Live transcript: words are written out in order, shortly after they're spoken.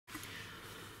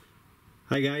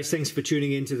Hi guys, thanks for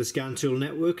tuning in to the Scan Tool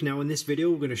Network. Now in this video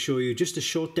we're going to show you just a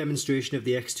short demonstration of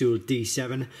the X-Tool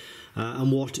D7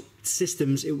 and what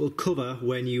systems it will cover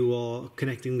when you are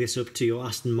connecting this up to your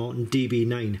Aston Martin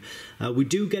DB9.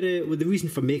 The reason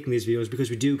for making this video is because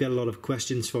we do get a lot of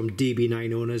questions from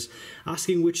DB9 owners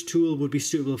asking which tool would be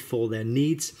suitable for their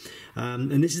needs,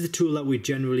 and this is the tool that we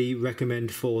generally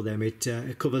recommend for them. It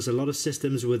covers a lot of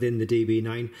systems within the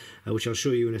DB9, which I'll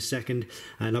show you in a second,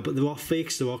 but there are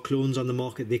fakes, there are clones on the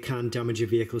market. They can damage your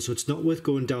vehicle, so it's not worth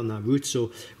going down that route.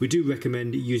 So we do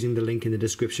recommend using the link in the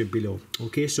description below.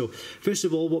 Okay, so first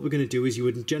of all, what we're going to do is you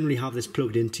would generally have this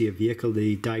plugged into your vehicle,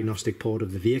 the diagnostic port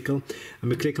of the vehicle, and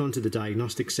we click onto the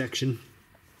diagnostic section.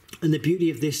 And the beauty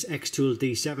of this X-Tool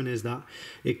D7 is that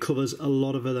it covers a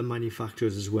lot of other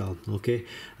manufacturers as well. Okay,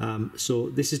 so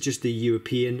this is just the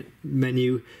European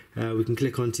menu. We can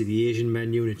click onto the Asian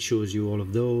menu and it shows you all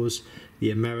of those,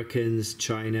 the Americans,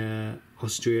 China,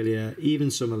 Australia,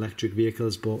 even some electric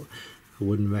vehicles, but I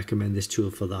wouldn't recommend this tool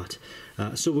for that.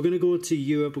 So we're going to go to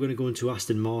Europe, we're going to go into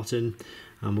Aston Martin,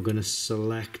 and we're going to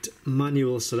select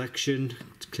manual selection,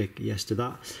 click yes to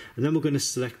that, and then we're going to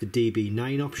select the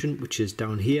DB9 option, which is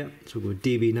down here. So we'll go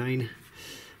DB9,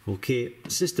 okay,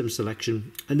 system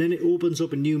selection, and then it opens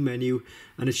up a new menu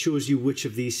and it shows you which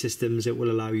of these systems it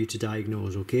will allow you to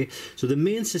diagnose. Okay, so the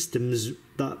main systems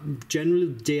that general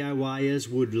DIYers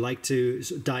would like to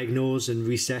diagnose and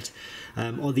reset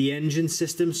are the engine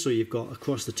systems. So you've got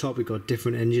across the top, we've got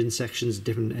different engine sections,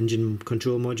 different engine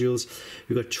control modules.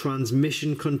 We've got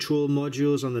transmission control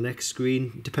modules on the next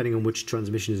screen, depending on which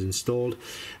transmission is installed.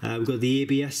 We've got the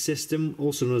ABS system,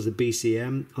 also known as the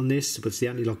BCM on this, but it's the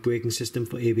anti-lock braking system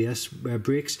for ABS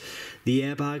brakes. The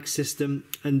airbag system,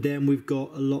 and then we've got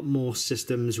a lot more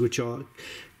systems which are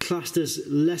classed as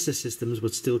lesser systems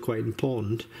but still quite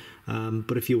important.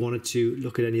 But if you wanted to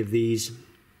look at any of these,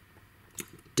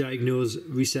 diagnose,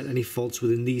 reset any faults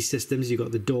within these systems, you've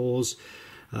got the doors,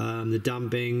 the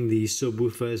damping, the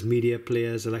subwoofers, media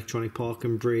players, electronic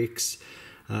parking brakes,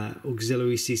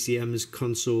 auxiliary CCMs,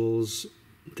 consoles,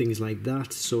 things like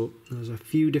that. So there's a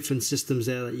few different systems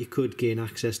there that you could gain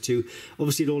access to.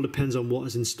 Obviously it all depends on what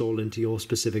is installed into your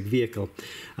specific vehicle.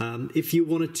 If you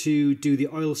wanted to do the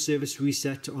oil service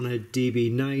reset on a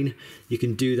DB9, you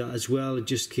can do that as well.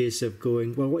 Just a case of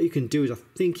going, well, what you can do is I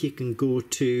think you can go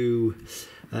to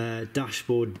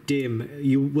dashboard dim.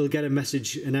 You will get an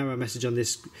error message on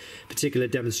this particular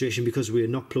demonstration because we are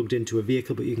not plugged into a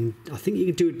vehicle, but I think you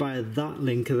can do it by that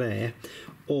link there,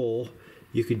 or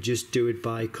you could just do it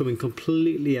by coming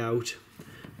completely out,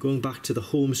 going back to the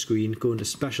home screen, going to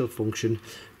special function,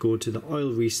 going to the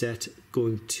oil reset,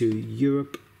 going to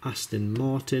Europe, Aston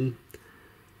Martin,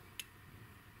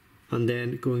 and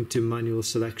then going to manual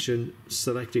selection,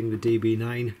 selecting the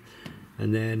DB9,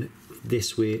 and then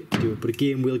this way to do it. But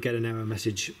again, we'll get an error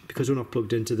message because we're not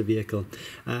plugged into the vehicle.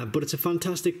 But it's a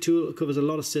fantastic tool. It covers a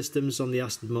lot of systems on the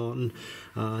Aston Martin,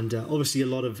 and obviously a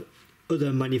lot of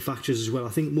other manufacturers as well. I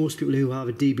think most people who have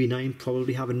a DB9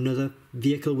 probably have another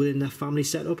vehicle within their family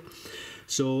setup,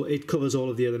 so it covers all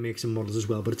of the other makes and models as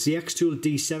well. But it's the X-Tool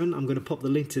D7. I'm going to pop the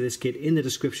link to this kit in the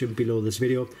description below this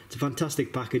video. It's a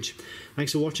fantastic package.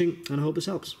 Thanks for watching, and I hope this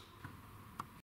helps.